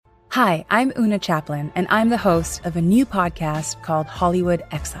Hi, I'm Una Chaplin, and I'm the host of a new podcast called Hollywood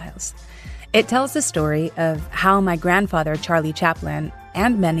Exiles. It tells the story of how my grandfather, Charlie Chaplin,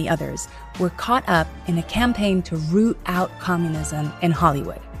 and many others were caught up in a campaign to root out communism in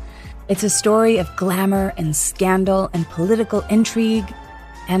Hollywood. It's a story of glamour and scandal and political intrigue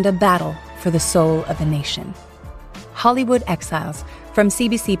and a battle for the soul of a nation. Hollywood Exiles from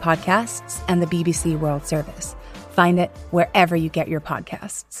CBC Podcasts and the BBC World Service. Find it wherever you get your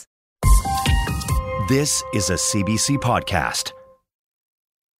podcasts. This is a CBC podcast.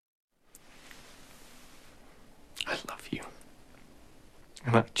 I love you.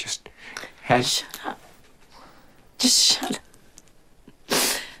 And I just had... Shut up. Just shut up.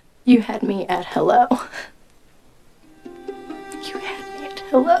 You had me at hello. You had me at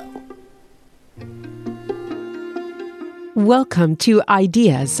hello. Welcome to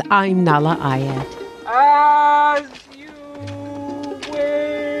Ideas. I'm Nala Ayed. As you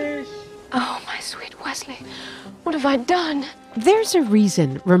wish. Oh, my sweet Wesley. What have I done? There's a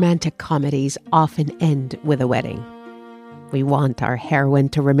reason romantic comedies often end with a wedding. We want our heroine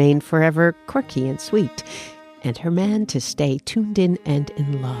to remain forever quirky and sweet, and her man to stay tuned in and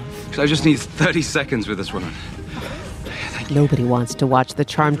in love. I just need 30 seconds with this woman. Nobody wants to watch the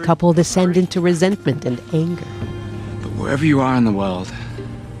charmed couple descend into resentment and anger. But wherever you are in the world,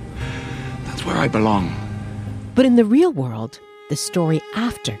 that's where I belong. But in the real world, the story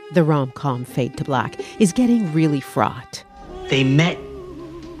after the rom-com fade to black is getting really fraught. They met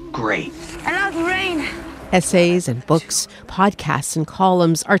great. I love the rain. Essays and books, podcasts and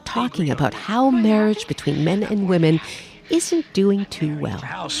columns are talking about how marriage between men and women isn't doing too well.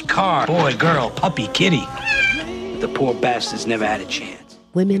 House, car, boy, girl, puppy, kitty. The poor bastards never had a chance.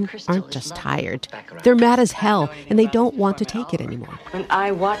 Women aren't just tired. They're mad as hell, and they don't want to take it anymore. When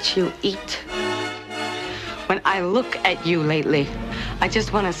I watch you eat, when I look at you lately, I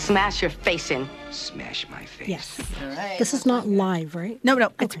just want to smash your face in. Smash my face. Yes. This is not live, right? No,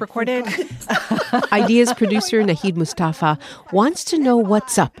 it's recorded. Ideas producer Nahid Mustafa wants to know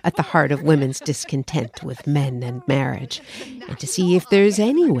what's up at the heart of women's discontent with men and marriage, and to see if there's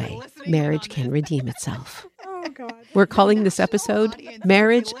any way marriage can redeem itself. We're calling this episode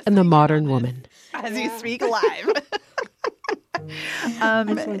Marriage and the Modern Woman. As you speak live. I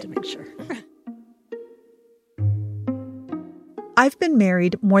just wanted to make sure. I've been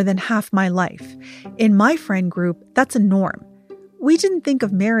married more than half my life. In my friend group, that's a norm. We didn't think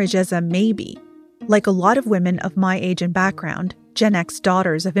of marriage as a maybe. Like a lot of women of my age and background, Gen X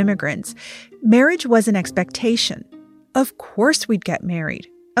daughters of immigrants, marriage was an expectation. Of course we'd get married.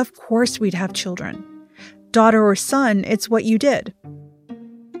 Of course we'd have children. Daughter or son, it's what you did.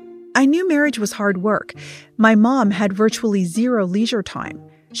 I knew marriage was hard work. My mom had virtually zero leisure time.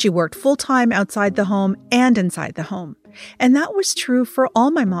 She worked full-time outside the home and inside the home. And that was true for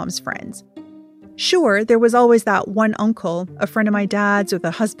all my mom's friends. Sure, there was always that one uncle, a friend of my dad's or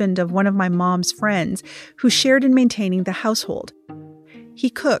the husband of one of my mom's friends, who shared in maintaining the household. He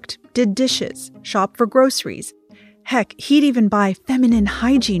cooked, did dishes, shopped for groceries. Heck, he'd even buy feminine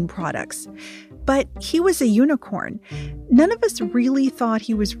hygiene products. But he was a unicorn. None of us really thought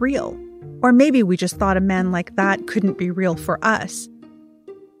he was real. Or maybe we just thought a man like that couldn't be real for us.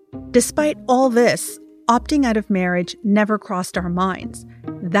 Despite all this, opting out of marriage never crossed our minds.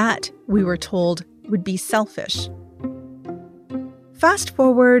 That, we were told, would be selfish. Fast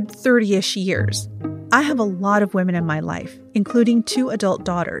forward 30-ish years. I have a lot of women in my life, including 2 adult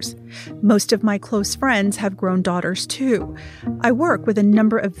daughters. Most of my close friends have grown daughters too. I work with a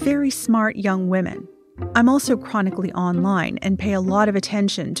number of very smart young women. I'm also chronically online and pay a lot of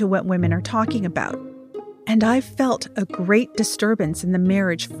attention to what women are talking about. And I've felt a great disturbance in the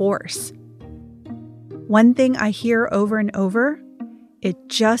marriage force. One thing I hear over and over, it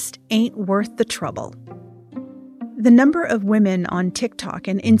just ain't worth the trouble. The number of women on TikTok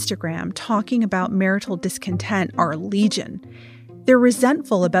and Instagram talking about marital discontent are legion. They're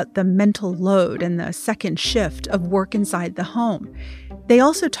resentful about the mental load and the second shift of work inside the home. They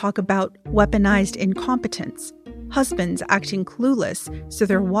also talk about weaponized incompetence, husbands acting clueless so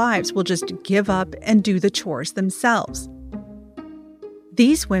their wives will just give up and do the chores themselves.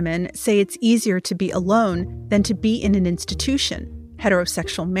 These women say it's easier to be alone than to be in an institution,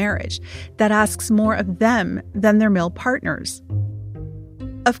 heterosexual marriage, that asks more of them than their male partners.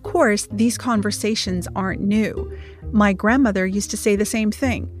 Of course, these conversations aren't new. My grandmother used to say the same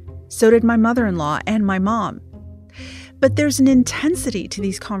thing. So did my mother-in-law and my mom. But there's an intensity to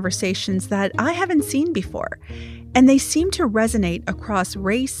these conversations that I haven't seen before, and they seem to resonate across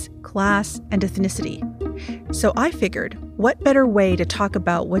race, class, and ethnicity. So I figured, what better way to talk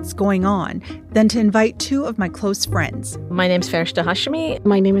about what's going on than to invite two of my close friends? My name's Farishta Hashmi.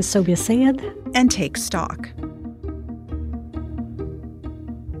 My name is Sobia Sayed. And take stock.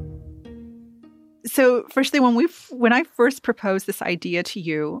 So firstly, when I first proposed this idea to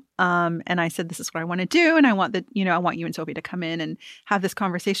you, and I said, this is what I want to do, and I want you and Sophie to come in and have this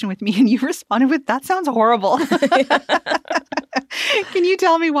conversation with me, and you responded with, that sounds horrible. Can you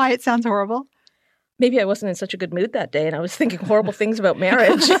tell me why it sounds horrible? Maybe I wasn't in such a good mood that day, and I was thinking horrible things about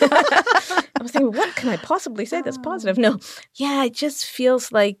marriage. I was thinking, what can I possibly say that's positive? No. Yeah, it just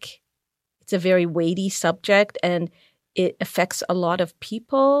feels like it's a very weighty subject, and it affects a lot of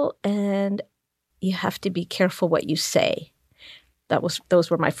people, and you have to be careful what you say. Those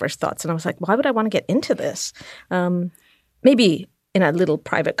were my first thoughts. And I was like, why would I want to get into this? Maybe in a little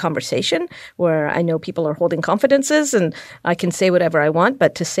private conversation where I know people are holding confidences and I can say whatever I want,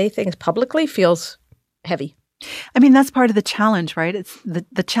 but to say things publicly feels heavy. I mean, that's part of the challenge, right? It's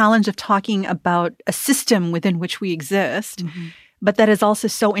the challenge of talking about a system within which we exist, but that is also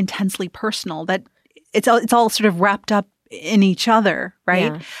so intensely personal that it's all sort of wrapped up in each other,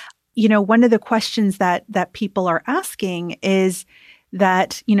 right? Yeah. You know, one of the questions that people are asking is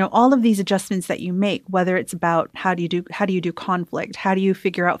that, you know, all of these adjustments that you make, whether it's about how do you do conflict, how do you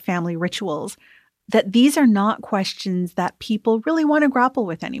figure out family rituals, that these are not questions that people really want to grapple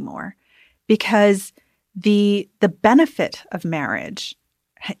with anymore, because the benefit of marriage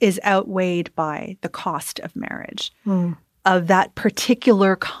is outweighed by the cost of marriage, of that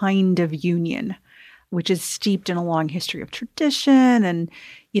particular kind of union, which is steeped in a long history of tradition and,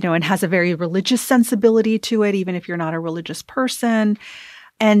 you know, and has a very religious sensibility to it, even if you're not a religious person.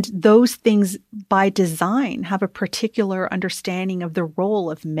 And those things by design have a particular understanding of the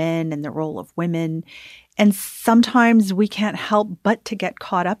role of men and the role of women. And sometimes we can't help but to get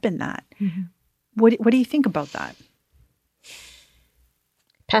caught up in that. Mm-hmm. What do you think about that?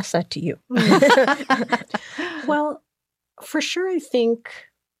 Pass that to you. Well, for sure, I think,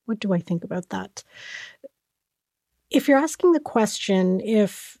 what do I think about that? If you're asking the question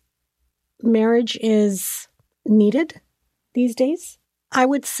if marriage is needed these days, I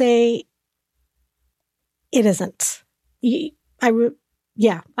would say it isn't. I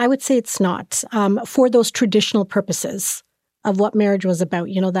would say it's not for those traditional purposes of what marriage was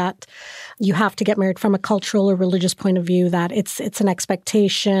about. You know, that you have to get married from a cultural or religious point of view, that it's an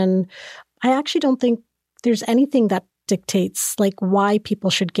expectation. I actually don't think there's anything that dictates like why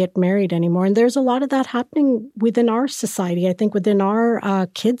people should get married anymore. And there's a lot of that happening within our society, I think within our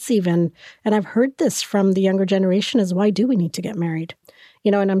kids even. And I've heard this from the younger generation is, why do we need to get married?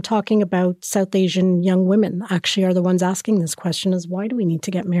 You know, and I'm talking about South Asian young women actually are the ones asking this question is, why do we need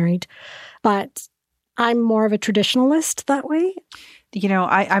to get married? But I'm more of a traditionalist that way. You know,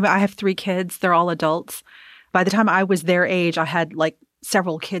 I have 3 kids. They're all adults. By the time I was their age, I had like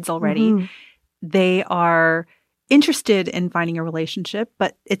several kids already. Mm-hmm. They are interested in finding a relationship,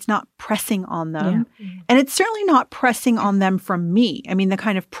 but it's not pressing on them. Yeah. And it's certainly not pressing on them from me. I mean, the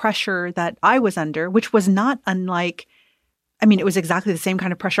kind of pressure that I was under, which was not unlike, I mean, it was exactly the same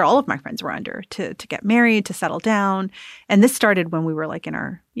kind of pressure all of my friends were under to get married, to settle down. And this started when we were like in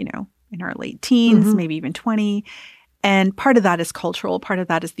our late teens, mm-hmm. maybe even 20. And part of that is cultural. Part of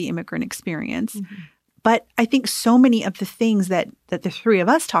that is the immigrant experience. Mm-hmm. But I think so many of the things that the 3 of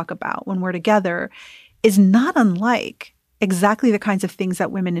us talk about when we're together is not unlike exactly the kinds of things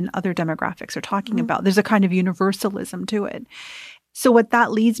that women in other demographics are talking mm-hmm. about. There's a kind of universalism to it. So what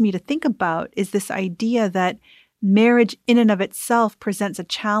that leads me to think about is this idea that marriage in and of itself presents a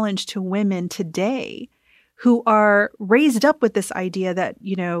challenge to women today who are raised up with this idea that,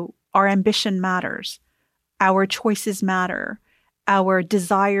 you know, our ambition matters, our choices matter, our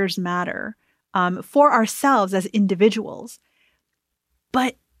desires matter for ourselves as individuals.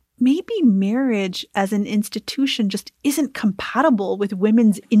 But maybe marriage as an institution just isn't compatible with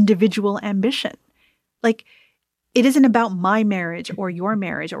women's individual ambition. Like, it isn't about my marriage or your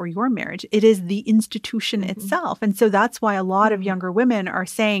marriage or your marriage. It is the institution mm-hmm. itself. And so that's why a lot of younger women are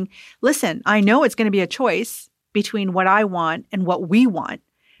saying, listen, I know it's going to be a choice between what I want and what we want.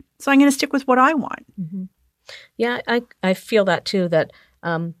 So I'm going to stick with what I want. Mm-hmm. Yeah, I feel that too, that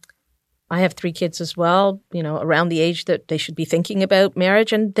I have 3 kids as well, you know, around the age that they should be thinking about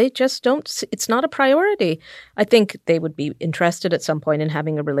marriage, and they just don't, it's not a priority. I think they would be interested at some point in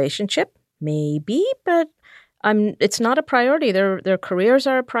having a relationship, maybe, but it's not a priority. Their careers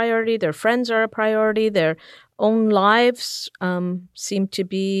are a priority, their friends are a priority, their own lives seem to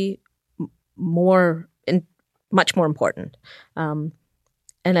be much more important.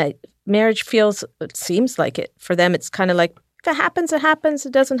 And marriage seems like it. For them, it's kind of like, if it happens, it happens.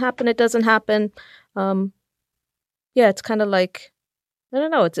 It doesn't happen, it doesn't happen. Yeah, it's kind of like, I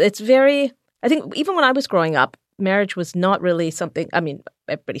don't know. It's very, I think even when I was growing up, marriage was not really something, I mean,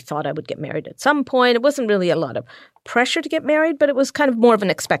 everybody thought I would get married at some point. It wasn't really a lot of pressure to get married, but it was kind of more of an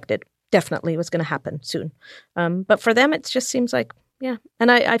expected, definitely was going to happen soon. But for them, it just seems like, yeah.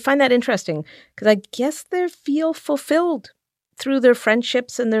 And I find that interesting because I guess they feel fulfilled through their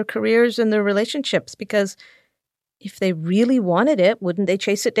friendships and their careers and their relationships, because if they really wanted it, wouldn't they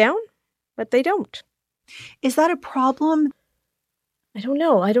chase it down? But they don't. Is that a problem? I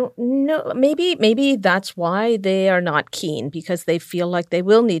don't know. Maybe that's why they are not keen, because they feel like they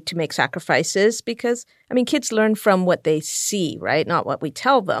will need to make sacrifices because, I mean, kids learn from what they see, right? Not what we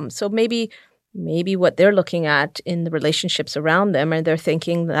tell them. So maybe what they're looking at in the relationships around them, and they're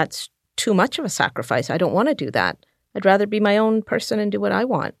thinking that's too much of a sacrifice. I don't want to do that. I'd rather be my own person and do what I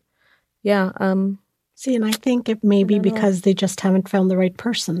want. Yeah. See, and I think it may be because they just haven't found the right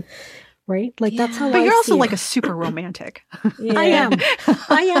person. Right? Like that's how I see it. But you're also like a super romantic. Yeah. I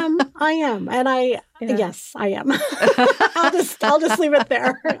am. And yes, I am. I'll just leave it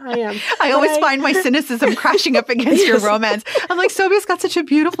there. I am. I always find my cynicism crashing up against your romance. I'm like, Sobia's got such a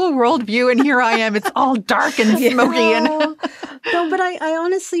beautiful worldview, and here I am. It's all dark and smoky. No, but I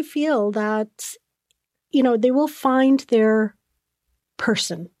honestly feel that, they will find their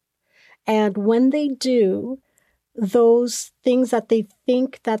person. And when they do, those things that they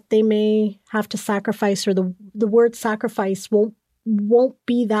think that they may have to sacrifice, or the word sacrifice won't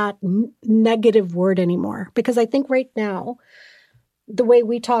be that negative word anymore. Because I think right now, the way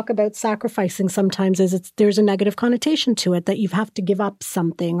we talk about sacrificing sometimes is there's a negative connotation to it, that you have to give up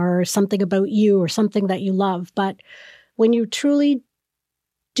something or something about you or something that you love. But when you truly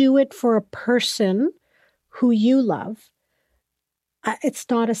do it for a person who you love, it's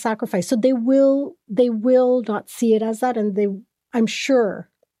not a sacrifice. So they will not see it as that. And I'm sure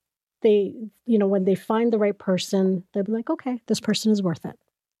when they find the right person, they'll be like, okay, this person is worth it.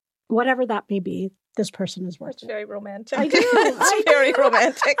 Whatever that may be, this person is worth it. It's very romantic. I do. It's very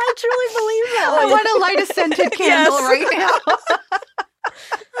romantic. I truly believe that. I want to light a scented candle right now.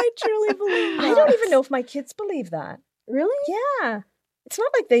 I truly believe that. I don't even know if my kids believe that. Really? Yeah. It's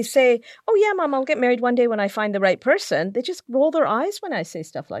not like they say, oh, yeah, Mom, I'll get married one day when I find the right person. They just roll their eyes when I say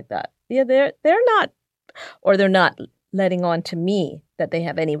stuff like that. Yeah, they're not letting on to me that they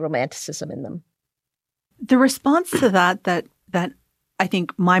have any romanticism in them. The response to that I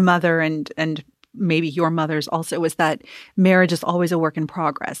think my mother and maybe your mother's also was that marriage is always a work in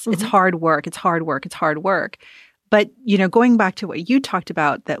progress. Mm-hmm. It's hard work. It's hard work. It's hard work. But, going back to what you talked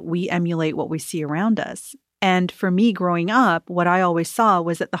about, that we emulate what we see around us. And for me growing up, what I always saw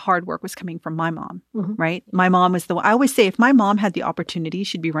was that the hard work was coming from my mom, right? My mom was I always say, if my mom had the opportunity,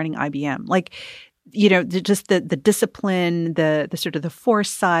 she'd be running IBM. Like, just the discipline, the sort of the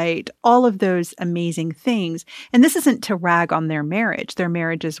foresight, all of those amazing things. And this isn't to rag on their marriage. Their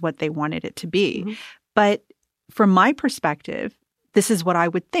marriage is what they wanted it to be. Mm-hmm. But from my perspective, this is what I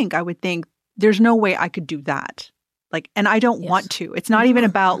would think. I would think there's no way I could do that. Like, and I don't want to. It's not even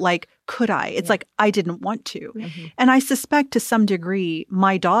about like, could I? It's like, I didn't want to. Mm-hmm. And I suspect to some degree,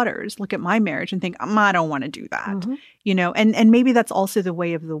 my daughters look at my marriage and think, I don't want to do that, and maybe that's also the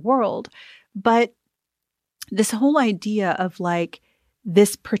way of the world. But this whole idea of like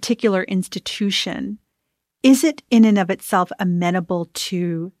this particular institution, is it in and of itself amenable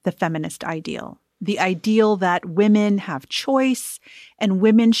to the feminist ideal? The ideal that women have choice and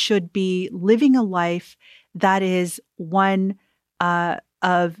women should be living a life that is one of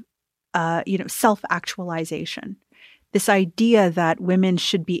self-actualization. This idea that women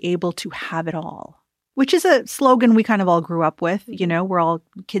should be able to have it all, which is a slogan we kind of all grew up with. We're all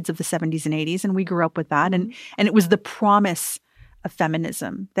kids of the 70s and 80s, and we grew up with that. And it was the promise of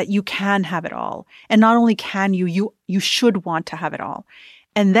feminism that you can have it all. And not only can you should want to have it all.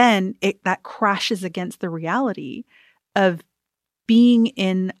 And then that crashes against the reality of being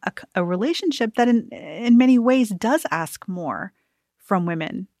in a relationship that in many ways does ask more from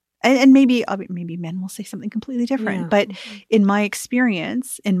women. And maybe men will say something completely different. Yeah. But in my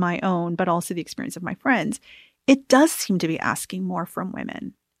experience, in my own, but also the experience of my friends, it does seem to be asking more from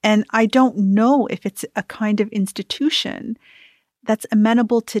women. And I don't know if it's a kind of institution that's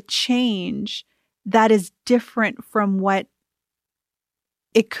amenable to change that is different from what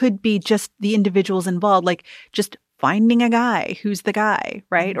it could be just the individuals involved, like just finding a guy who's the guy,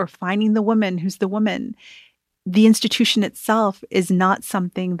 right? Or finding the woman who's the woman. The institution itself is not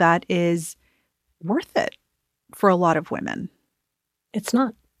something that is worth it for a lot of women. It's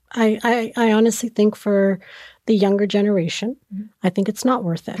not. I honestly think for the younger generation, I think it's not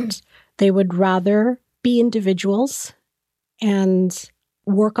worth it. They would rather be individuals and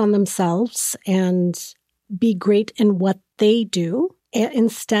work on themselves and be great in what they do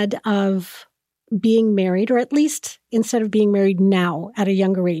instead of being married, or at least instead of being married now at a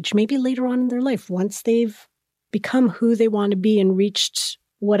younger age, maybe later on in their life, once they've become who they want to be and reached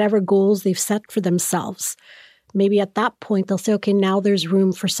whatever goals they've set for themselves. Maybe at that point, they'll say, okay, now there's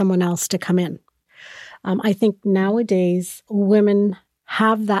room for someone else to come in. I think nowadays women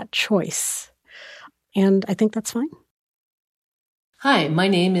have that choice, and I think that's fine. Hi, my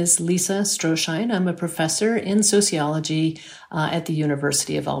name is Lisa Stroschein. I'm a professor in sociology at the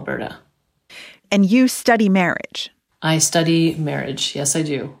University of Alberta. And you study marriage. I study marriage. Yes, I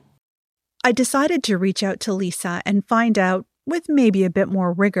do. I decided to reach out to Lisa and find out, with maybe a bit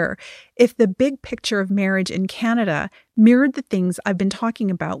more rigor, if the big picture of marriage in Canada mirrored the things I've been talking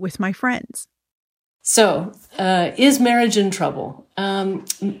about with my friends. So, is marriage in trouble?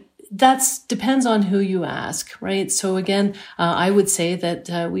 That depends on who you ask, right? So again, I would say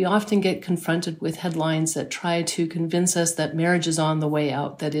that we often get confronted with headlines that try to convince us that marriage is on the way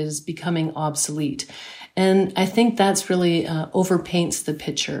out, that it is becoming obsolete. And I think that's really overpaints the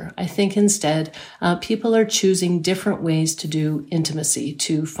picture. I think instead, people are choosing different ways to do intimacy,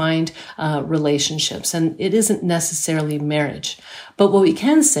 to find relationships. And it isn't necessarily marriage. But what we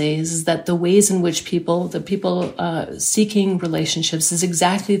can say is that the ways in which the people seeking relationships is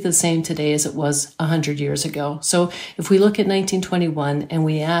exactly the same today as it was 100 years ago. So if we look at 1921 and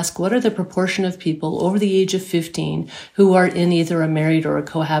we ask, what are the proportion of people over the age of 15 who are in either a married or a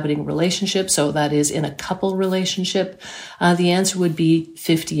cohabiting relationship, so that is in a couple relationship, the answer would be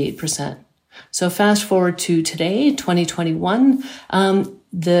 58%. So fast forward to today, 2021,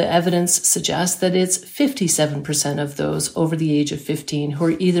 the evidence suggests that it's 57% of those over the age of 15 who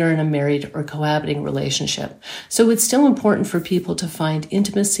are either in a married or cohabiting relationship. So it's still important for people to find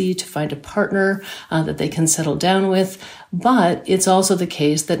intimacy, to find a partner that they can settle down with. But it's also the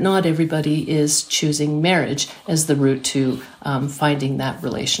case that not everybody is choosing marriage as the route to finding that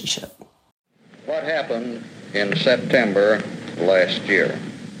relationship. What happened in September last year?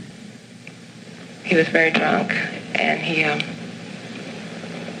 He was very drunk, and he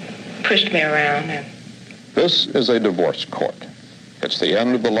pushed me around. This is a divorce court. It's the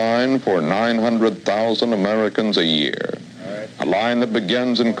end of the line for 900,000 Americans a year. A line that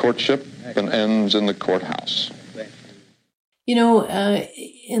begins in courtship and ends in the courthouse. You know,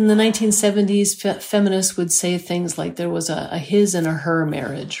 in the 1970s, feminists would say things like there was a his and a her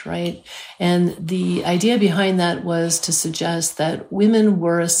marriage, right? And the idea behind that was to suggest that women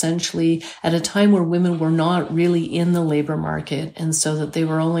were essentially at a time where women were not really in the labor market, and so that they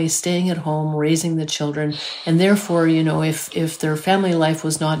were only staying at home, raising the children, and therefore, you know, if their family life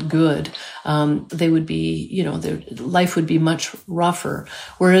was not good, they would be, you know, their life would be much rougher.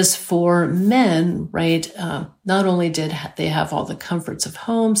 Whereas for men, right, not only did they have all the comforts of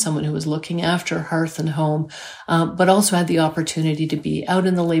home, someone who was looking after hearth and home, but also had the opportunity to be out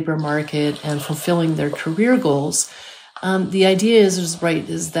in the labor market and fulfilling their career goals. The idea is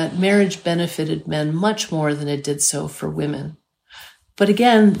that marriage benefited men much more than it did so for women. But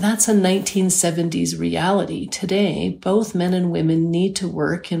again, that's a 1970s reality. Today, both men and women need to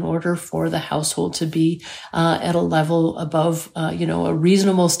work in order for the household to be at a level above, a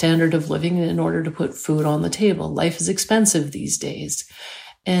reasonable standard of living in order to put food on the table. Life is expensive these days.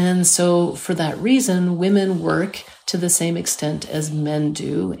 And so for that reason, women work to the same extent as men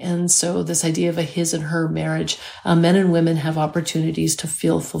do. And so this idea of a his and her marriage, men and women have opportunities to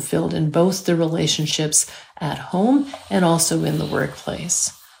feel fulfilled in both the relationships at home and also in the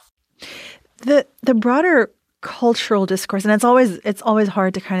workplace. The broader cultural discourse, and it's always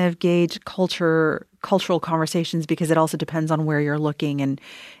hard to kind of gauge cultural conversations because it also depends on where you're looking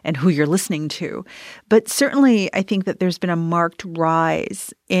and who you're listening to. But certainly I think that there's been a marked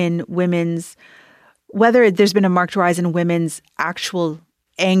rise in women's actual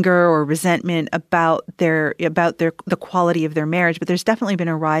anger or resentment about the quality of their marriage, but there's definitely been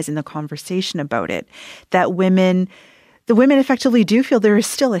a rise in the conversation about it, that the women effectively do feel there is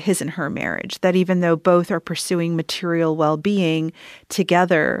still a his and her marriage, that even though both are pursuing material well-being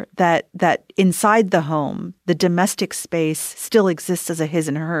together, that inside the home, the domestic space still exists as a his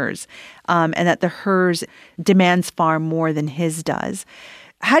and hers, and that the hers demands far more than his does.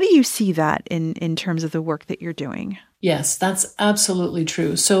 How do you see that in terms of the work that you're doing? Yes, that's absolutely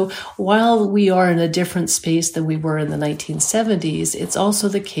true. So while we are in a different space than we were in the 1970s, it's also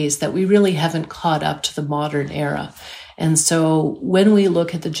the case that we really haven't caught up to the modern era. And so when we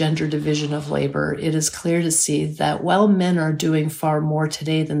look at the gender division of labor, it is clear to see that while men are doing far more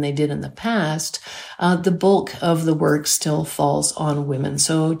today than they did in the past, the bulk of the work still falls on women.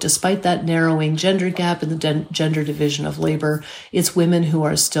 So despite that narrowing gender gap in the gender division of labor, it's women who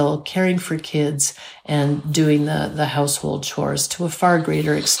are still caring for kids and doing the household chores to a far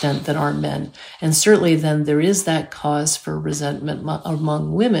greater extent than our men. And certainly then there is that cause for resentment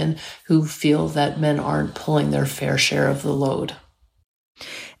among women who feel that men aren't pulling their fair share of the load.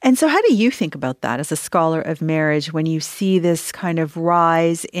 And so how do you think about that as a scholar of marriage when you see this kind of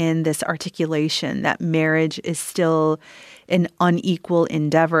rise in this articulation that marriage is still an unequal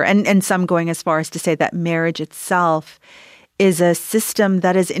endeavor, and some going as far as to say that marriage itself is a system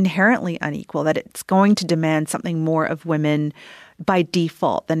that is inherently unequal, that it's going to demand something more of women by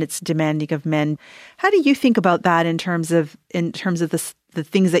default than it's demanding of men. How do you think about that in terms of the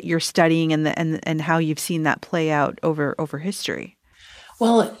things that you're studying and how you've seen that play out over history?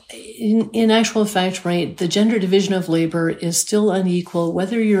 Well, in actual fact, right, the gender division of labor is still unequal,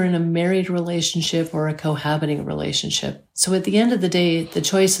 whether you're in a married relationship or a cohabiting relationship. So at the end of the day, the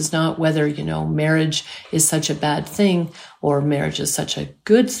choice is not whether, marriage is such a bad thing or marriage is such a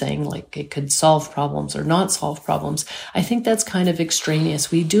good thing, like it could solve problems or not solve problems. I think that's kind of extraneous.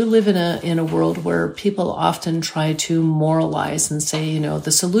 We do live in a world where people often try to moralize and say,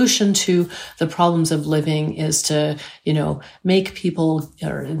 the solution to the problems of living is to, make people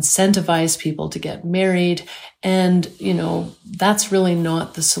or incentivize people to get married. And, that's really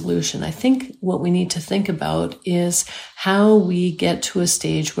not the solution. I think what we need to think about is how we get to a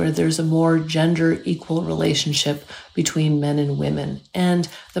stage where there's a more gender equal relationship between men and women. And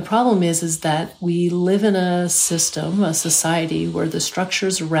the problem is that we live in a system, a society where the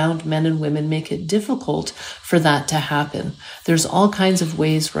structures around men and women make it difficult for that to happen. There's all kinds of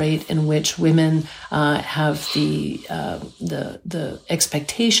ways, right, in which women have the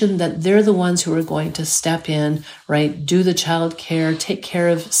expectation that they're the ones who are going to step in, right, do the child care, take care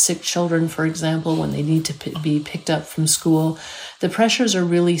of sick children, for example, when they need to be picked up from school. The pressures are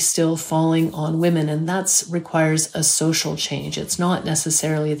really still falling on women, and that requires a social change. It's not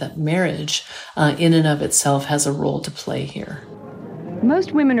necessarily that marriage in and of itself has a role to play here.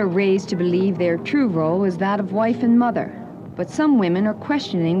 Most women are raised to believe their true role is that of wife and mother, but some women are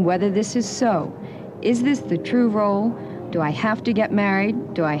questioning whether this is so. Is this the true role? Do I have to get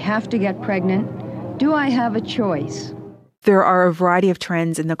married? Do I have to get pregnant? Do I have a choice? There are a variety of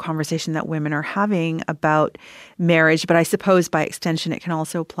trends in the conversation that women are having about marriage, but I suppose by extension it can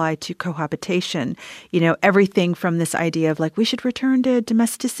also apply to cohabitation. Everything from this idea of we should return to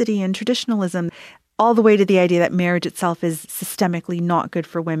domesticity and traditionalism, all the way to the idea that marriage itself is systemically not good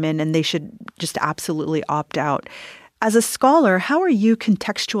for women and they should just absolutely opt out. As a scholar, how are you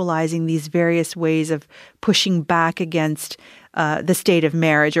contextualizing these various ways of pushing back against the state of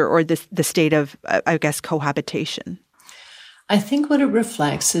marriage or the state of, cohabitation? I think what it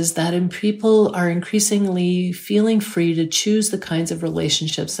reflects is that people are increasingly feeling free to choose the kinds of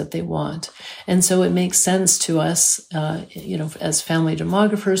relationships that they want. And so it makes sense to us, as family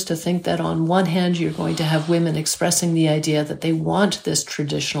demographers, to think that on one hand, you're going to have women expressing the idea that they want this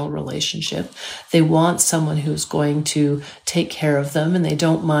traditional relationship. They want someone who's going to take care of them, and they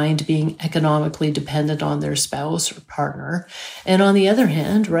don't mind being economically dependent on their spouse or partner. And on the other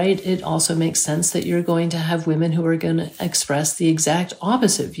hand, right, it also makes sense that you're going to have women who are going to express the exact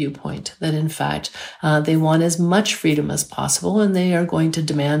opposite viewpoint, that in fact, they want as much freedom as possible, and they are going to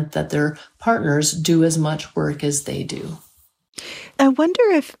demand that their partners do as much work as they do. I wonder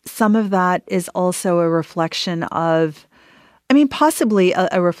if some of that is also a reflection of, possibly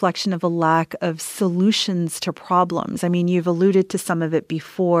a reflection of a lack of solutions to problems. You've alluded to some of it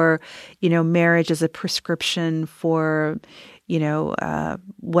before, marriage as a prescription for,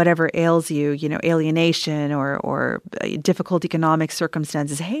 whatever ails you, alienation or difficult economic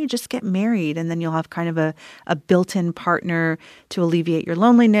circumstances. Hey, just get married. And then you'll have kind of a built-in partner to alleviate your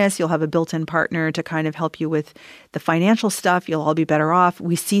loneliness. You'll have a built-in partner to kind of help you with the financial stuff. You'll all be better off.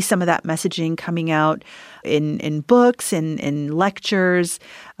 We see some of that messaging coming out in books, in lectures.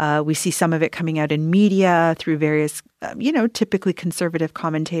 We see some of it coming out in media through various, typically conservative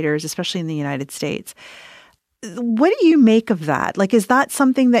commentators, especially in the United States. What do you make of that? Is that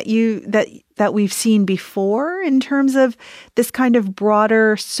something that we've seen before in terms of this kind of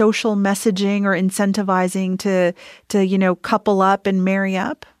broader social messaging or incentivizing to couple up and marry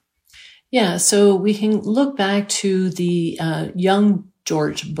up? Yeah, so we can look back to the young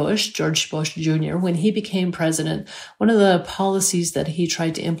George Bush Jr., when he became president. One of the policies that he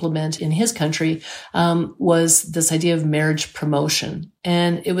tried to implement in his country was this idea of marriage promotion.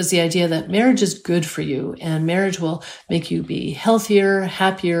 And it was the idea that marriage is good for you and marriage will make you be healthier,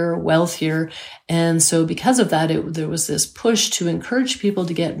 happier, wealthier. And so because of that, there was this push to encourage people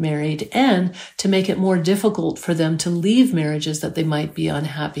to get married and to make it more difficult for them to leave marriages that they might be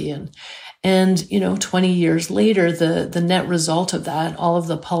unhappy in. And, 20 years later, the net result of that, all of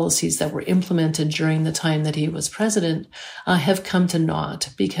the policies that were implemented during the time that he was president, have come to naught,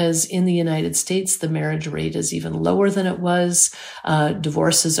 because in the United States, the marriage rate is even lower than it was.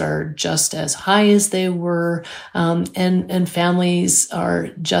 Divorces are just as high as they were, and families are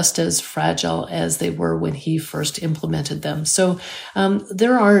just as fragile as they were when he first implemented them. So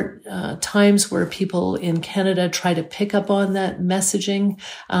there are times where people in Canada try to pick up on that messaging,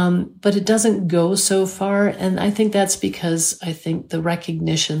 but it doesn't go so far. And I think that's because I think the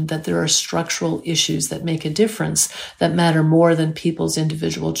recognition that there are structural issues that make a difference, that matter more than people's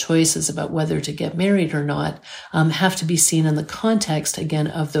individual choices about whether to get married or not, have to be seen in the context, again,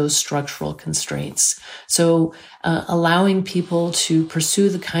 of those structural constraints. So allowing people to pursue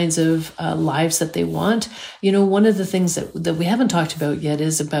the kinds of lives that they want. One of the things that we haven't talked about yet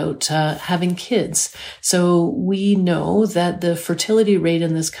is about having kids. So we know that the fertility rate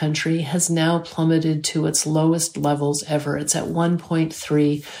in this country has now plummeted to its lowest levels ever. It's at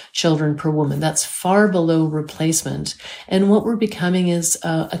 1.3 children per woman. That's far below replacement. And what we're becoming is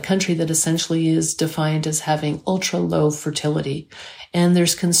a country that essentially is defined as having ultra low fertility. And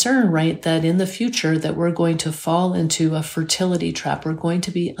there's concern, right, that in the future that we're going to fall into a fertility trap. We're going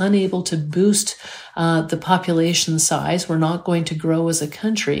to be unable to boost the population size. We're not going to grow as a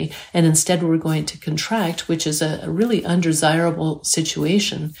country, and instead we're going to contract, which is a really undesirable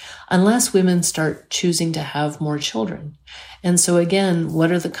situation unless women start choosing to have more children. And so again,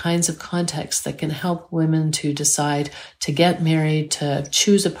 what are the kinds of contexts that can help women to decide to get married, to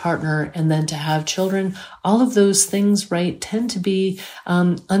choose a partner, and then to have children? All of those things, right, tend to be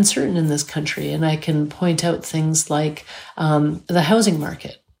uncertain in this country. And I can point out things like the housing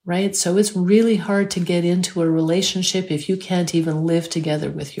market. Right? So it's really hard to get into a relationship if you can't even live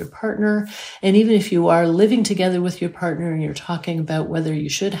together with your partner. And even if you are living together with your partner and you're talking about whether you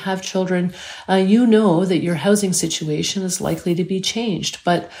should have children, you know that your housing situation is likely to be changed.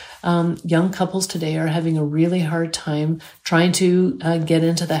 But young couples today are having a really hard time trying to get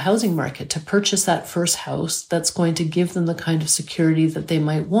into the housing market, to purchase that first house that's going to give them the kind of security that they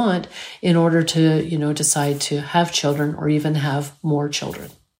might want in order to, decide to have children or even have more children.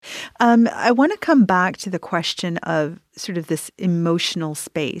 I want to come back to the question of sort of this emotional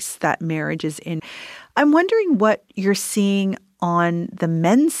space that marriage is in. I'm wondering what you're seeing on the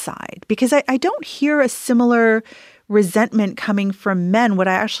men's side, because I don't hear a similar resentment coming from men. What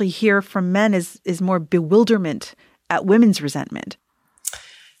I actually hear from men is more bewilderment at women's resentment.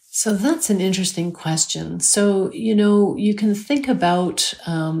 So that's an interesting question. So, you can think about,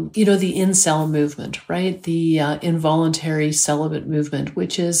 the incel movement, right? The involuntary celibate movement,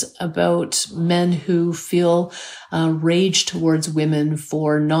 which is about men who feel rage towards women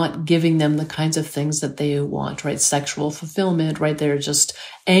for not giving them the kinds of things that they want, right? Sexual fulfillment, right? They're just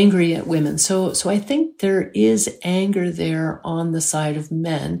angry at women. So I think there is anger there on the side of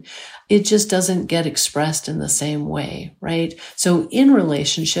men. It just doesn't get expressed in the same way, right? So in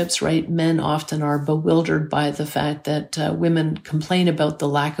relationships, right, men often are bewildered by the fact that women complain about the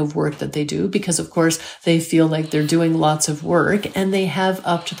lack of work that they do because, of course, they feel like they're doing lots of work and they have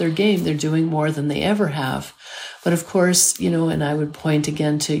upped their game. They're doing more than they ever have. But of course, and I would point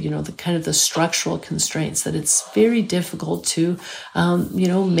again to, the kind of the structural constraints that it's very difficult to,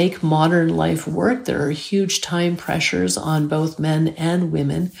 make modern life work. There are huge time pressures on both men and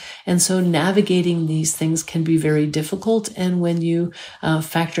women. And so navigating these things can be very difficult. And when you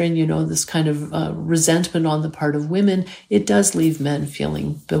factor in, this kind of resentment on the part of women, it does leave men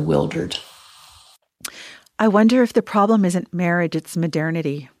feeling bewildered. I wonder if the problem isn't marriage, it's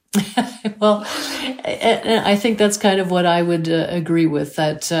modernity. Well, I think that's kind of what I would agree with,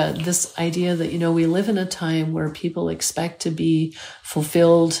 that this idea that, we live in a time where people expect to be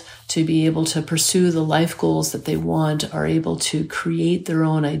fulfilled, to be able to pursue the life goals that they want, are able to create their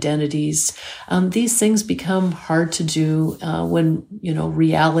own identities. These things become hard to do when,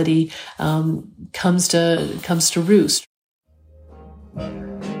 reality comes to roost.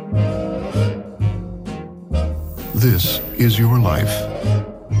 This is your life.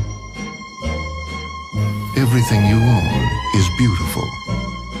 Everything you own is beautiful,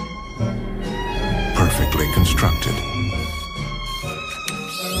 perfectly constructed,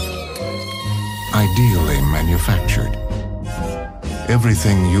 ideally manufactured.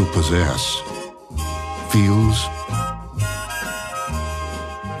 Everything you possess feels,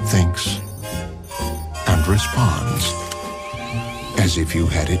 thinks, and responds as if you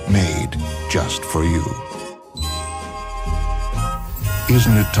had it made just for you.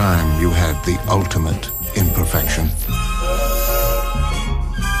 Isn't it time you had the ultimate imperfection?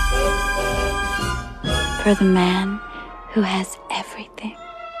 For the man who has everything.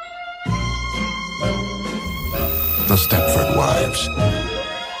 the Stepford Wives.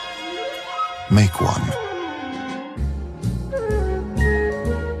 Make one.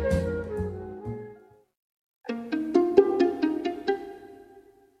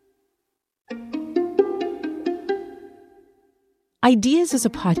 Ideas is a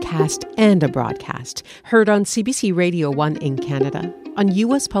podcast and a broadcast, heard on CBC Radio 1 in Canada, on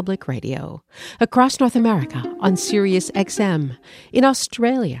US Public Radio, across North America on Sirius XM, in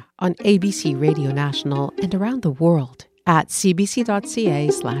Australia on ABC Radio National, and around the world at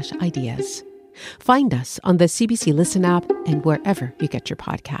cbc.ca/ideas. Find us on the CBC Listen app and wherever you get your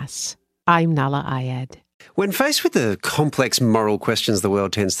podcasts. I'm Nala Ayed. When faced with the complex moral questions the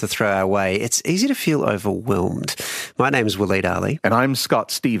world tends to throw our way, it's easy to feel overwhelmed. My name's Waleed Ali. And I'm Scott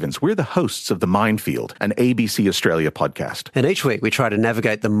Stevens. We're the hosts of The Minefield, an ABC Australia podcast. And each week we try to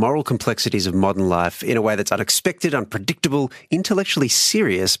navigate the moral complexities of modern life in a way that's unexpected, unpredictable, intellectually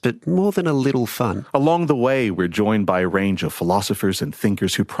serious, but more than a little fun. Along the way, we're joined by a range of philosophers and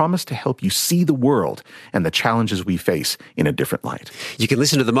thinkers who promise to help you see the world and the challenges we face in a different light. You can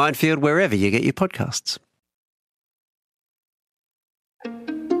listen to The Minefield wherever you get your podcasts.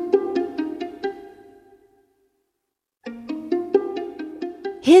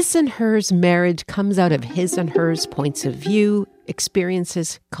 His and hers marriage comes out of his and hers points of view,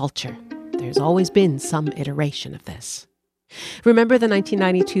 experiences, culture. There's always been some iteration of this. Remember the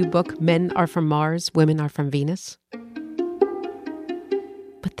 1992 book, Men Are From Mars, Women Are From Venus?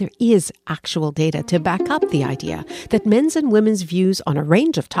 But there is actual data to back up the idea that men's and women's views on a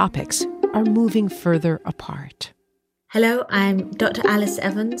range of topics are moving further apart. Hello, I'm Dr. Alice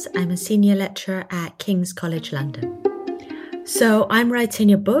Evans. I'm a senior lecturer at King's College London. So I'm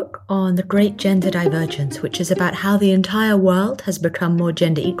writing a book on the Great Gender Divergence, which is about how the entire world has become more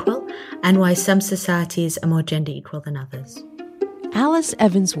gender equal and why some societies are more gender equal than others. Alice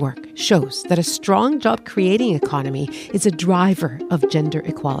Evans' work shows that a strong job-creating economy is a driver of gender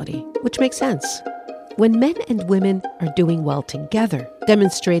equality, which makes sense. When men and women are doing well together,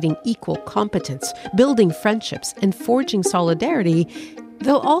 demonstrating equal competence, building friendships, and forging solidarity,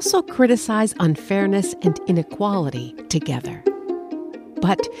 they'll also criticize unfairness and inequality together.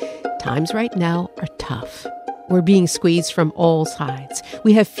 But times right now are tough. We're being squeezed from all sides.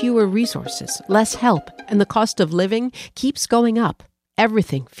 We have fewer resources, less help, and the cost of living keeps going up.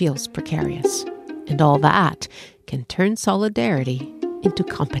 Everything feels precarious. And all that can turn solidarity into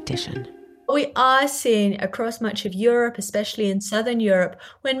competition. We are seeing across much of Europe, especially in Southern Europe,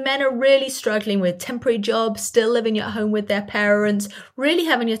 when men are really struggling with temporary jobs, still living at home with their parents, really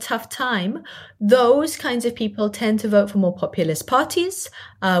having a tough time, those kinds of people tend to vote for more populist parties,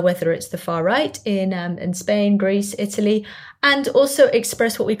 whether it's the far right in Spain, Greece, Italy, and also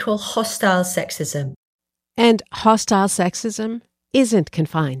express what we call hostile sexism. And hostile sexism isn't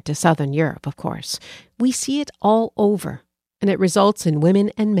confined to Southern Europe, of course. We see it all over. And it results in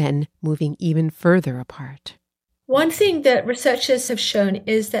women and men moving even further apart. One thing that researchers have shown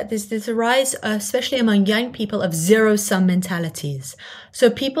is that there's a rise, especially among young people, of zero-sum mentalities.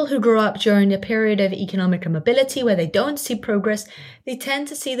 So people who grew up during a period of economic immobility where they don't see progress, they tend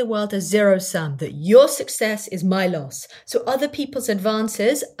to see the world as zero-sum, that your success is my loss. So other people's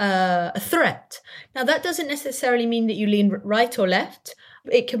advances are a threat. Now, that doesn't necessarily mean that you lean right or left.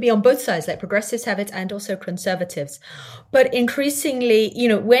 It can be on both sides, like progressives have it and also conservatives. But increasingly,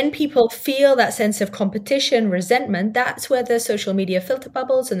 when people feel that sense of competition, resentment, that's where the social media filter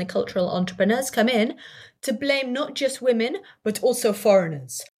bubbles and the cultural entrepreneurs come in to blame not just women, but also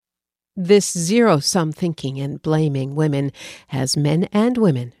foreigners. This zero-sum thinking and blaming women has men and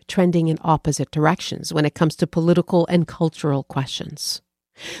women trending in opposite directions when it comes to political and cultural questions.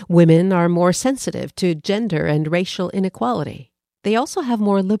 Women are more sensitive to gender and racial inequality. They also have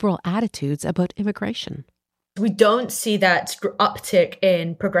more liberal attitudes about immigration. We don't see that uptick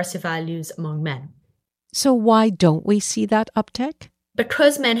in progressive values among men. So why don't we see that uptick?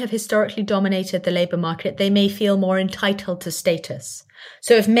 Because men have historically dominated the labour market, they may feel more entitled to status.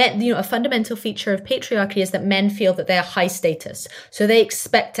 So if men, a fundamental feature of patriarchy is that men feel that they're high status. So they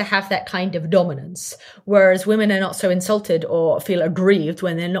expect to have that kind of dominance, whereas women are not so insulted or feel aggrieved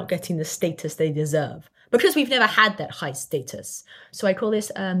when they're not getting the status they deserve. Because we've never had that high status. So I call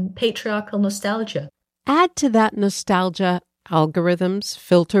this patriarchal nostalgia. Add to that nostalgia algorithms,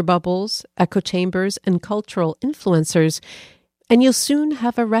 filter bubbles, echo chambers, and cultural influencers, and you'll soon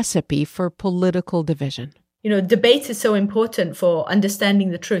have a recipe for political division. Debate is so important for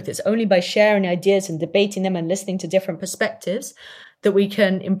understanding the truth. It's only by sharing ideas and debating them and listening to different perspectives that we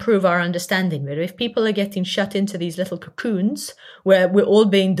can improve our understanding. But if people are getting shut into these little cocoons where we're all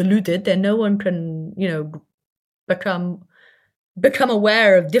being deluded, then no one can, become become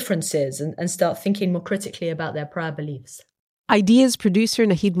aware of differences and start thinking more critically about their prior beliefs. Ideas producer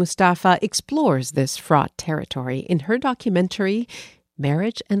Naheed Mustafa explores this fraught territory in her documentary,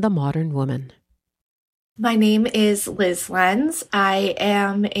 Marriage and the Modern Woman. My name is Liz Lenz. I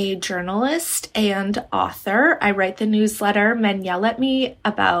am a journalist and author. I write the newsletter Men Yell at Me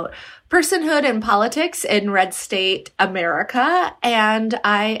about personhood and politics in red state America. And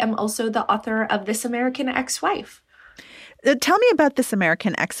I am also the author of This American Ex-Wife. Tell me about This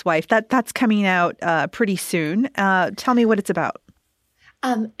American Ex-Wife. That's coming out pretty soon. Tell me what it's about.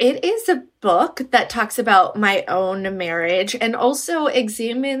 It is a book that talks about my own marriage and also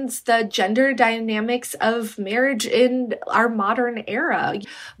examines the gender dynamics of marriage in our modern era.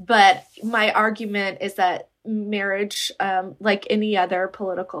 But my argument is that marriage, like any other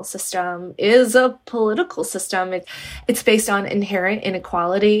political system, is a political system. It's based on inherent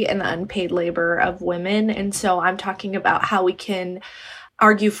inequality and the unpaid labor of women. And so I'm talking about how we can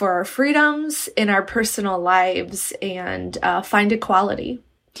argue for our freedoms in our personal lives and find equality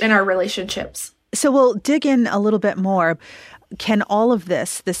in our relationships. So we'll dig in a little bit more. Can all of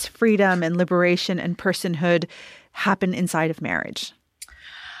this freedom and liberation and personhood happen inside of marriage?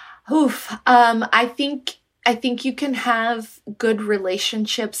 I think you can have good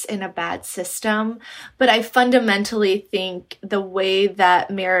relationships in a bad system, but I fundamentally think the way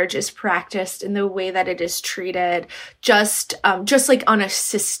that marriage is practiced and the way that it is treated, just like on a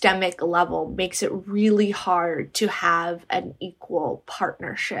systemic level, makes it really hard to have an equal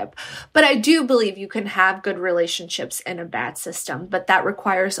partnership. But I do believe you can have good relationships in a bad system, but that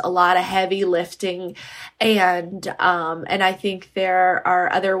requires a lot of heavy lifting, and I think there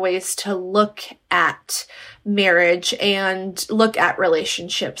are other ways to look at marriage and look at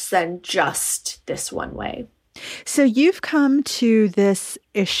relationships than just this one way. So you've come to this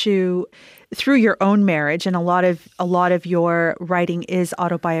issue through your own marriage, and a lot of your writing is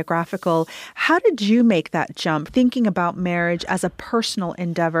autobiographical. How did you make that jump, thinking about marriage as a personal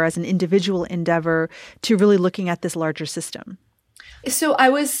endeavor, as an individual endeavor, to really looking at this larger system? So I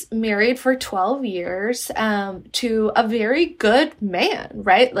was married for 12 years to a very good man,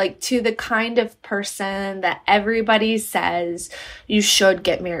 right? Like to the kind of person that everybody says you should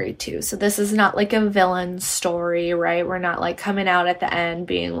get married to. So this is not like a villain story, right? We're not like coming out at the end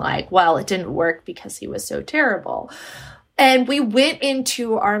being like, well, it didn't work because he was so terrible. And we went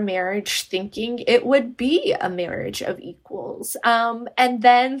into our marriage thinking it would be a marriage of equals. And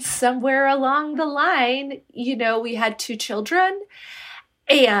then somewhere along the line, we had 2 children.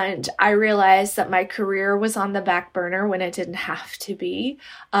 And I realized that my career was on the back burner when it didn't have to be.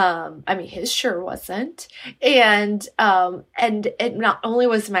 His sure wasn't. And it not only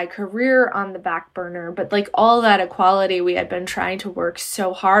was my career on the back burner, but like all that equality we had been trying to work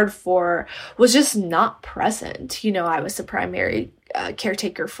so hard for was just not present. I was the primary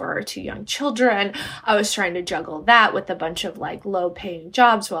caretaker for our 2 young children. I was trying to juggle that with a bunch of like low paying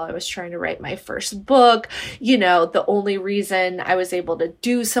jobs while I was trying to write my first book. The only reason I was able to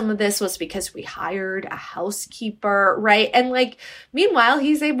do some of this was because we hired a housekeeper, right? And like, meanwhile,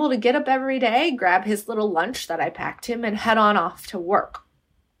 he's able to get up every day, grab his little lunch that I packed him and head on off to work.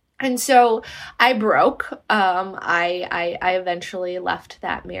 And so I broke. I eventually left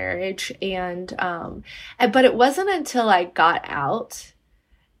that marriage, but it wasn't until I got out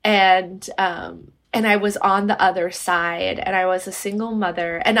and I was on the other side and I was a single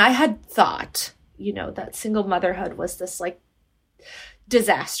mother, and I had thought, that single motherhood was this like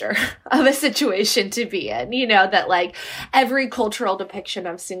disaster of a situation to be in, that like every cultural depiction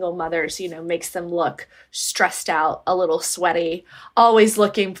of single mothers, makes them look stressed out, a little sweaty, always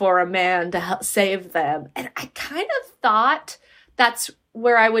looking for a man to help save them. And I kind of thought that's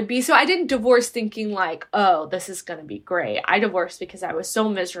where I would be. So I didn't divorce thinking like, oh, this is going to be great. I divorced because I was so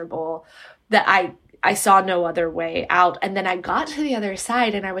miserable that I saw no other way out. And then I got to the other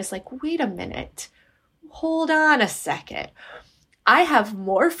side and I was like, wait a minute, hold on a second. I have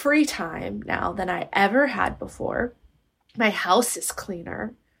more free time now than I ever had before. My house is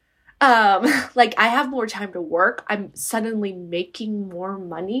cleaner. I have more time to work. I'm suddenly making more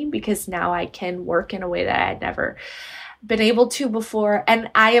money because now I can work in a way that I had never been able to before. And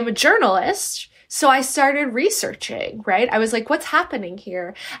I am a journalist. So I started researching, right? I was like, what's happening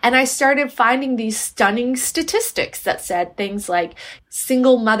here? And I started finding these stunning statistics that said things like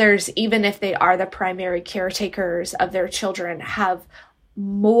single mothers, even if they are the primary caretakers of their children, have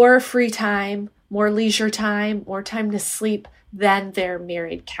more free time, more leisure time, more time to sleep than their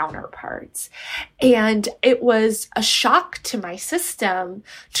married counterparts. And it was a shock to my system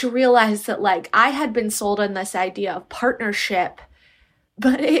to realize that like I had been sold on this idea of partnership,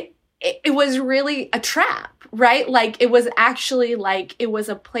 but it was really a trap, right? Like it was actually like, it was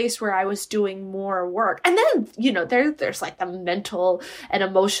a place where I was doing more work. And then, you know, there's like the mental and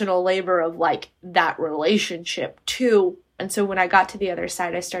emotional labor of like that relationship too. And so when I got to the other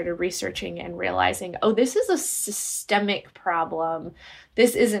side, I started researching and realizing, oh, this is a systemic problem.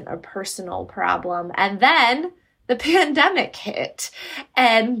 This isn't a personal problem. And then the pandemic hit.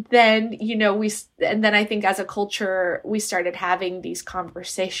 And then, you know, I think as a culture, we started having these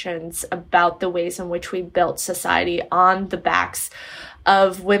conversations about the ways in which we built society on the backs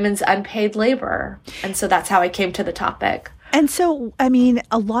of women's unpaid labor. And so that's how I came to the topic. And so, I mean,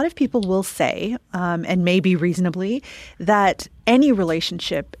 a lot of people will say, and maybe reasonably, that any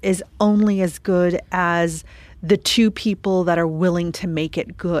relationship is only as good as the two people that are willing to make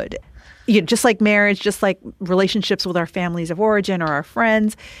it good. You know, just like marriage, just like relationships with our families of origin or our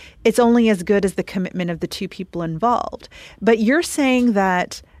friends, it's only as good as the commitment of the two people involved. But you're saying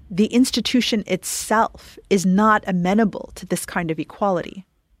that the institution itself is not amenable to this kind of equality.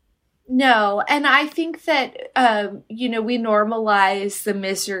 No. And I think that, you know, we normalize the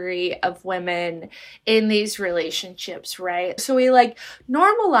misery of women in these relationships, right? So we like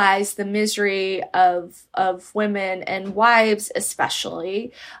normalize the misery of women and wives,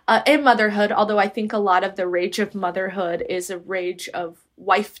 especially in motherhood. Although I think a lot of the rage of motherhood is a rage of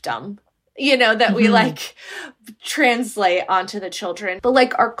wifedom, you know, that we like translate onto the children. But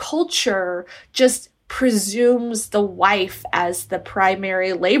like our culture just presumes the wife as the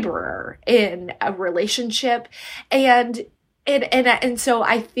primary laborer in a relationship. And so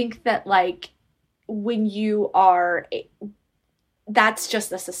I think that like when you are, that's just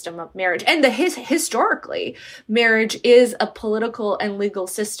the system of marriage. And historically, marriage is a political and legal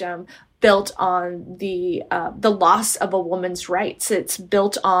system built on the loss of a woman's rights. It's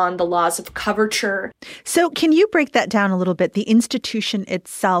built on the laws of coverture. So can you break that down a little bit? The institution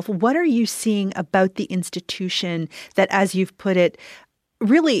itself, what are you seeing about the institution that, as you've put it,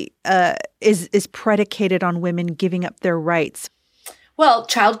 really is predicated on women giving up their rights? Well,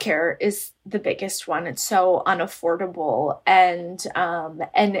 childcare is the biggest one. It's so unaffordable and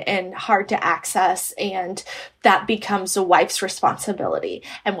hard to access, and that becomes a wife's responsibility.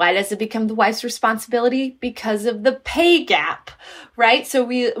 And why does it become the wife's responsibility? Because of the pay gap, right? So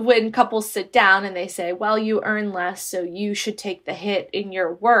when couples sit down and they say, well, you earn less, so you should take the hit in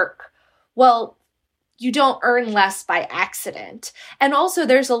your work. Well, you don't earn less by accident. And also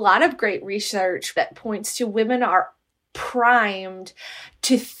there's a lot of great research that points to women are primed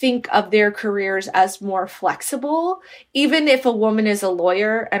to think of their careers as more flexible. Even if a woman is a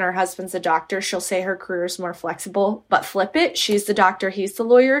lawyer and her husband's a doctor, she'll say her career is more flexible, but flip it. She's the doctor, he's the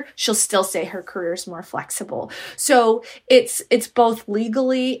lawyer. She'll still say her career is more flexible. So it's both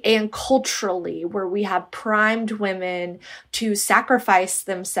legally and culturally where we have primed women to sacrifice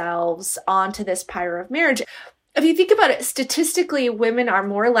themselves onto this pyre of marriage. If you think about it, statistically, women are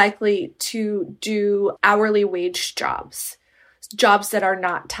more likely to do hourly wage jobs that are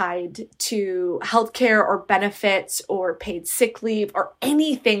not tied to healthcare or benefits or paid sick leave or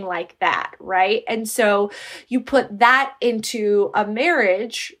anything like that, right? And so you put that into a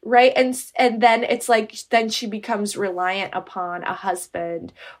marriage, right? And then it's like, then she becomes reliant upon a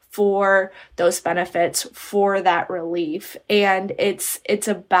husband for those benefits, for that relief. And it's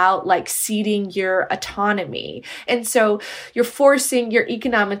about like ceding your autonomy. And so you're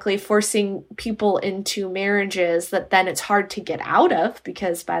economically forcing people into marriages that then it's hard to get out of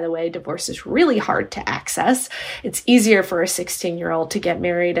because, by the way, divorce is really hard to access. It's easier for a 16-year-old to get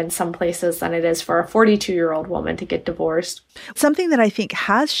married in some places than it is for a 42-year-old woman to get divorced. Something that I think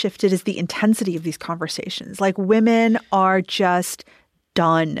has shifted is the intensity of these conversations. Like women are just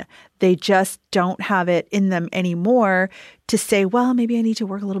done. They just don't have it in them anymore to say, well, maybe I need to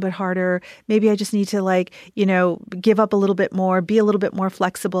work a little bit harder. Maybe I just need to give up a little bit more, be a little bit more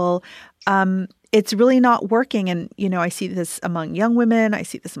flexible. It's really not working. And, I see this among young women. I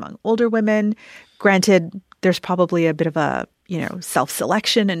see this among older women. Granted, there's probably a bit of a,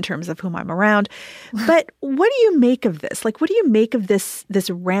 self-selection in terms of whom I'm around. But what do you make of this? Like, what do you make of this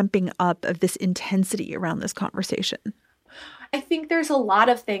ramping up of this intensity around this conversation? I think there's a lot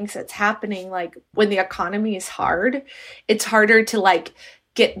of things that's happening. Like when the economy is hard, it's harder to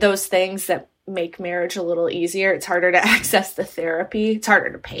get those things that make marriage a little easier. It's harder to access the therapy. It's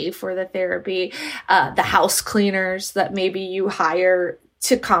harder to pay for the therapy. The house cleaners that maybe you hire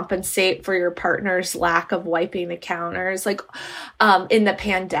to compensate for your partner's lack of wiping the counters. In the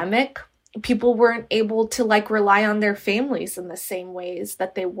pandemic, people weren't able to like rely on their families in the same ways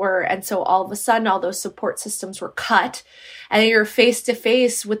that they were. And so all of a sudden, all those support systems were cut, and you're face to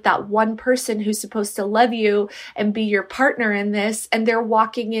face with that one person who's supposed to love you and be your partner in this. And they're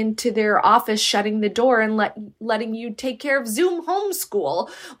walking into their office, shutting the door and letting you take care of Zoom homeschool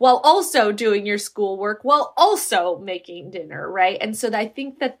while also doing your schoolwork, while also making dinner. Right. And so I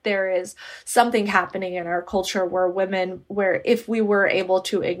think that there is something happening in our culture where if we were able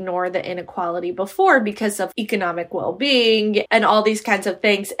to ignore the inequality before because of economic well-being and all these kinds of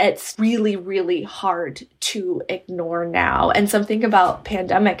things, it's really, really hard to ignore now. And something about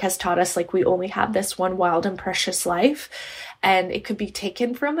pandemic has taught us like we only have this one wild and precious life, and it could be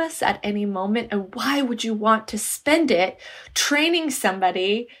taken from us at any moment. And why would you want to spend it training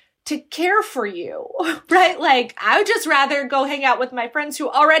somebody to care for you, right? Like, I would just rather go hang out with my friends who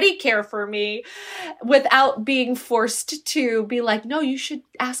already care for me without being forced to be like, no, you should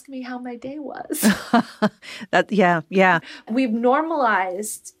ask me how my day was. Yeah. We've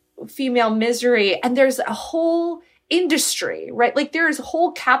normalized female misery, and there's a whole industry, right? Like, there's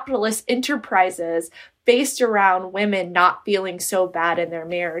whole capitalist enterprises based around women not feeling so bad in their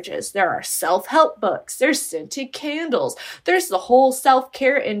marriages. There are self-help books. There's scented candles. There's the whole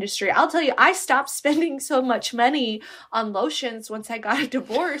self-care industry. I'll tell you, I stopped spending so much money on lotions once I got a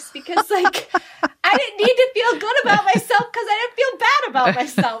divorce because like I didn't need to feel good about myself because I didn't feel bad about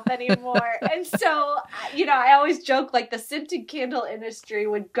myself anymore. And so, I always joke like the scented candle industry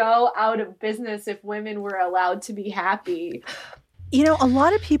would go out of business if women were allowed to be happy. A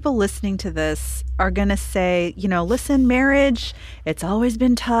lot of people listening to this are going to say, listen, marriage, it's always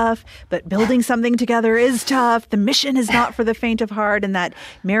been tough, but building something together is tough. The mission is not for the faint of heart, and that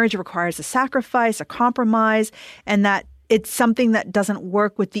marriage requires a sacrifice, a compromise, and that it's something that doesn't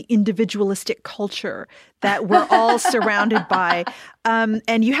work with the individualistic culture that we're all surrounded by.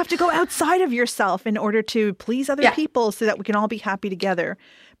 And you have to go outside of yourself in order to please other people so that we can all be happy together.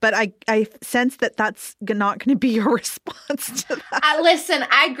 But I sense that that's not going to be your response to that. Listen,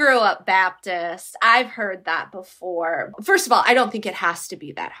 I grew up Baptist. I've heard that before. First of all, I don't think it has to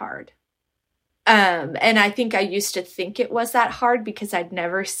be that hard. And I think I used to think it was that hard because I'd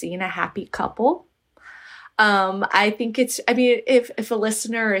never seen a happy couple. I think if a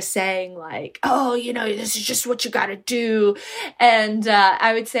listener is saying like, oh, this is just what you got to do. And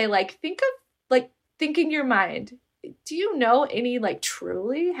I would say like, think in your mind, do you know any like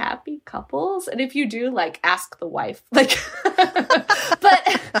truly happy couples? And if you do, like ask the wife, like,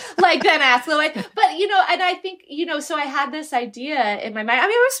 but like then ask the wife. But, and I think, so I had this idea in my mind. I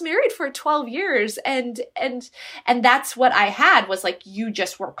mean, I was married for 12 years and that's what I had was like, you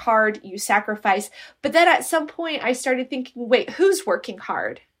just work hard, you sacrifice. But then at some point I started thinking, wait, who's working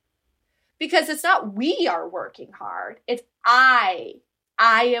hard? Because it's not we are working hard. It's I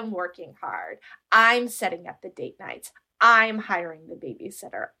am working hard. I'm setting up the date nights. I'm hiring the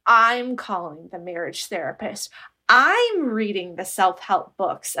babysitter. I'm calling the marriage therapist. I'm reading the self-help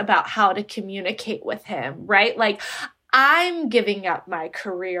books about how to communicate with him, right? Like, I'm giving up my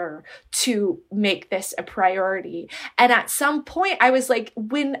career to make this a priority. And at some point, I was like,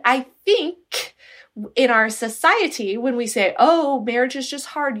 when I think in our society, when we say, oh, marriage is just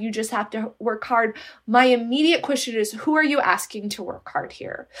hard, you just have to work hard, my immediate question is, who are you asking to work hard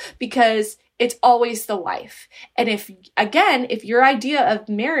here? Because it's always the wife. And if your idea of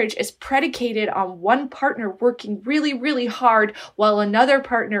marriage is predicated on one partner working really, really hard while another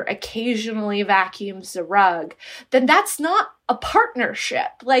partner occasionally vacuums the rug, then that's not a partnership.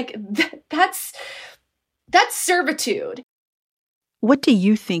 Like that's servitude. What do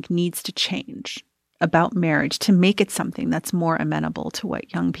you think needs to change about marriage to make it something that's more amenable to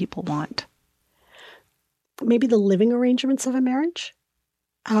what young people want? Maybe the living arrangements of a marriage.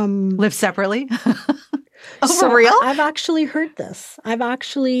 Live separately? For real? I've actually heard this.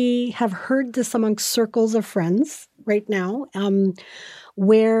 Have heard this amongst circles of friends right now,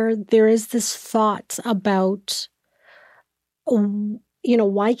 where there is this thought about,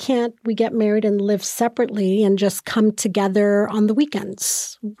 why can't we get married and live separately and just come together on the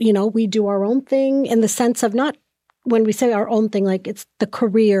weekends? We do our own thing in the sense of not when we say our own thing, like it's the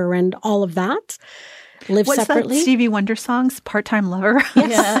career and all of that. Live What's separately. That Stevie Wonder songs, Part-Time Lover?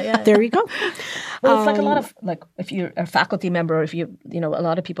 Yes. Yeah. There you go. Well, it's like a lot of, like, if you're a faculty member, or if a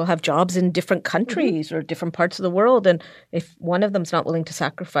lot of people have jobs in different countries or different parts of the world. And if one of them's not willing to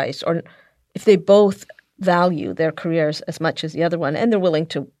sacrifice, or if they both value their careers as much as the other one, and they're willing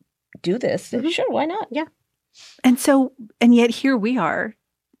to do this, sure, why not? Yeah. And yet here we are,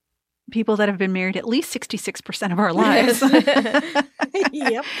 people that have been married at least 66% of our lives.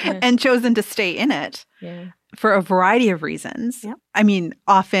 Yep. And chosen to stay in it. Yeah. for a variety of reasons. Yep. I mean,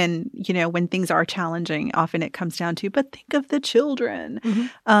 often, when things are challenging, often it comes down to, but think of the children.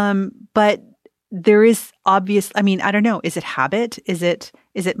 Mm-hmm. But there is obvious, I don't know, is it habit? Is it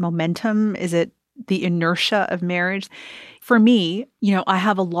momentum? Is it the inertia of marriage? For me, I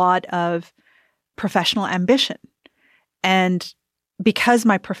have a lot of professional ambition. And because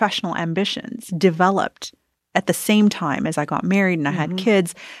my professional ambitions developed at the same time as I got married and I had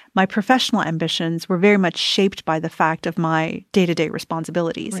kids, my professional ambitions were very much shaped by the fact of my day-to-day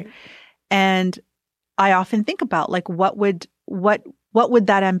responsibilities. Right. And I often think about what would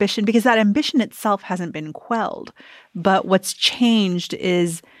that ambition, because that ambition itself hasn't been quelled, but what's changed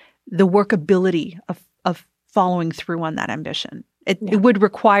is the workability of following through on that ambition. It would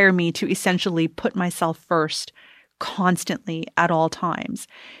require me to essentially put myself first constantly at all times.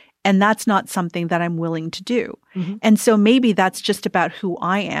 And that's not something that I'm willing to do. Mm-hmm. And so maybe that's just about who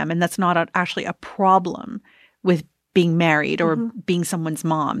I am. And that's not actually a problem with being married or being someone's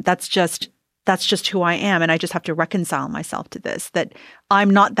mom. That's just who I am. And I just have to reconcile myself to this, that I'm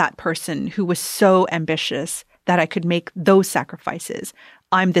not that person who was so ambitious that I could make those sacrifices.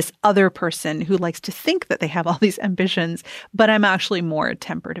 I'm this other person who likes to think that they have all these ambitions, but I'm actually more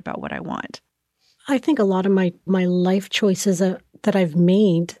tempered about what I want. I think a lot of my life choices that I've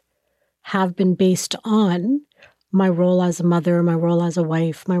made have been based on my role as a mother, my role as a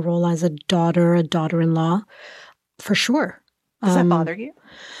wife, my role as a daughter-in-law, for sure. Does that bother you?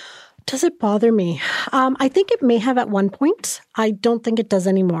 Does it bother me? I think it may have at one point. I don't think it does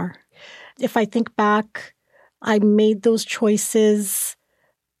anymore. If I think back, I made those choices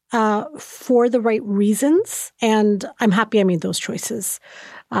for the right reasons, and I'm happy I made those choices.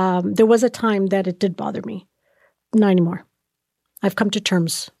 There was a time that it did bother me. Not anymore. I've come to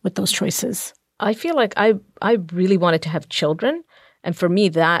terms with those choices. I feel like I really wanted to have children. And for me,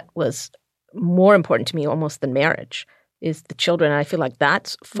 that was more important to me almost than marriage, is the children. I feel like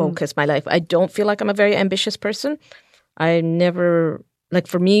that's focused my life. I don't feel like I'm a very ambitious person. I never,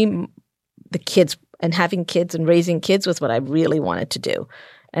 for me, the kids and having kids and raising kids was what I really wanted to do.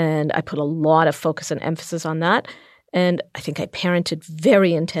 And I put a lot of focus and emphasis on that. And I think I parented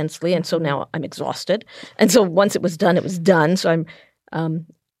very intensely, and so now I'm exhausted. And so once it was done, it was done. So I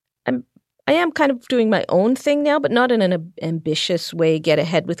am kind of doing my own thing now, but not in an ambitious way, get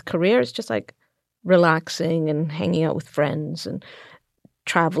ahead with career. It's just like relaxing and hanging out with friends and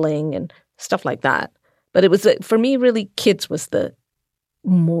traveling and stuff like that. But it was, for me, really, kids was the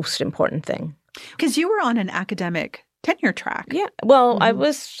most important thing. Because you were on an academic tenure track. Yeah. Well,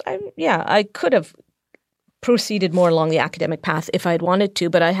 I could have proceeded more along the academic path if I'd wanted to,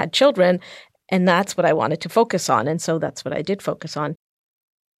 but I had children and that's what I wanted to focus on. And so that's what I did focus on.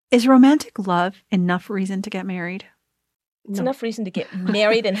 Is romantic love enough reason to get married? It's enough reason to get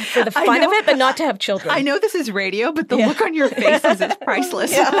married and for the fun of it, but not to have children. I know this is radio, but the look on your faces is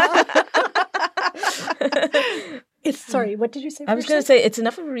priceless. Sorry, what did you say? I was going to say it's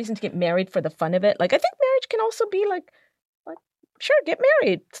enough of a reason to get married for the fun of it. I think marriage can also be sure, get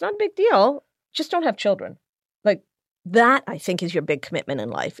married. It's not a big deal. Just don't have children. That, I think, is your big commitment in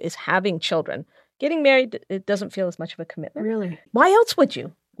life, is having children. Getting married, it doesn't feel as much of a commitment. Really? Why else would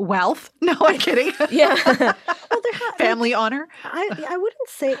you? Wealth? No, I'm kidding. Yeah. Family honor? I wouldn't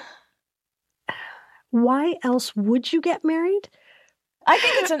say. Why else would you get married? I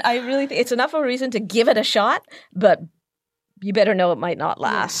think I really think it's enough of a reason to give it a shot, but you better know it might not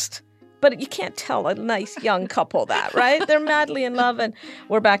last. Yeah. But you can't tell a nice young couple that, right? They're madly in love, and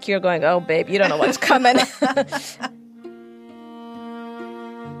we're back here going, oh, babe, you don't know what's coming.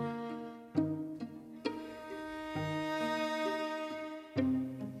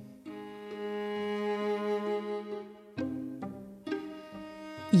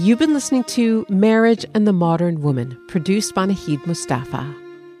 You've been listening to Marriage and the Modern Woman, produced by Naheed Mustafa.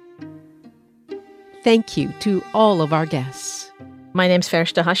 Thank you to all of our guests. My name's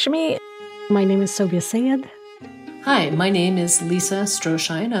Farishta Hashemi. My name is Sobia Sayed. Hi, my name is Lisa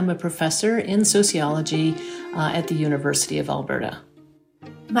Stroschein. I'm a professor in sociology at the University of Alberta.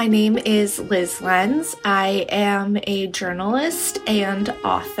 My name is Liz Lenz. I am a journalist and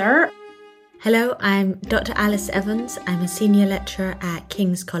author. Hello, I'm Dr. Alice Evans. I'm a senior lecturer at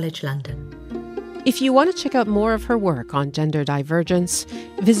King's College London. If you want to check out more of her work on gender divergence,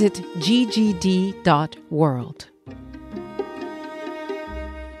 visit ggd.world.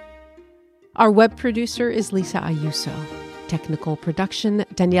 Our web producer is Lisa Ayuso. Technical production,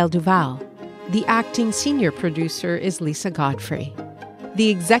 Danielle Duval. The acting senior producer is Lisa Godfrey. The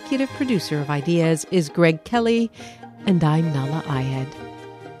executive producer of Ideas is Greg Kelly, and I'm Nala Ayed.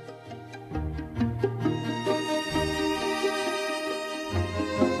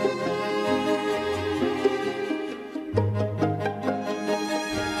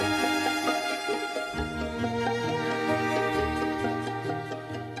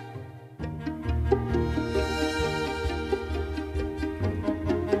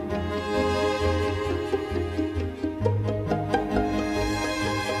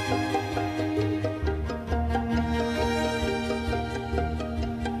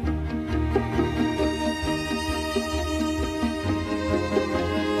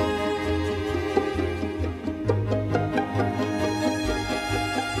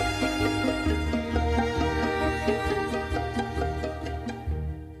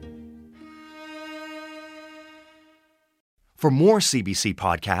 For more CBC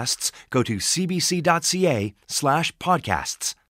podcasts, go to cbc.ca/podcasts.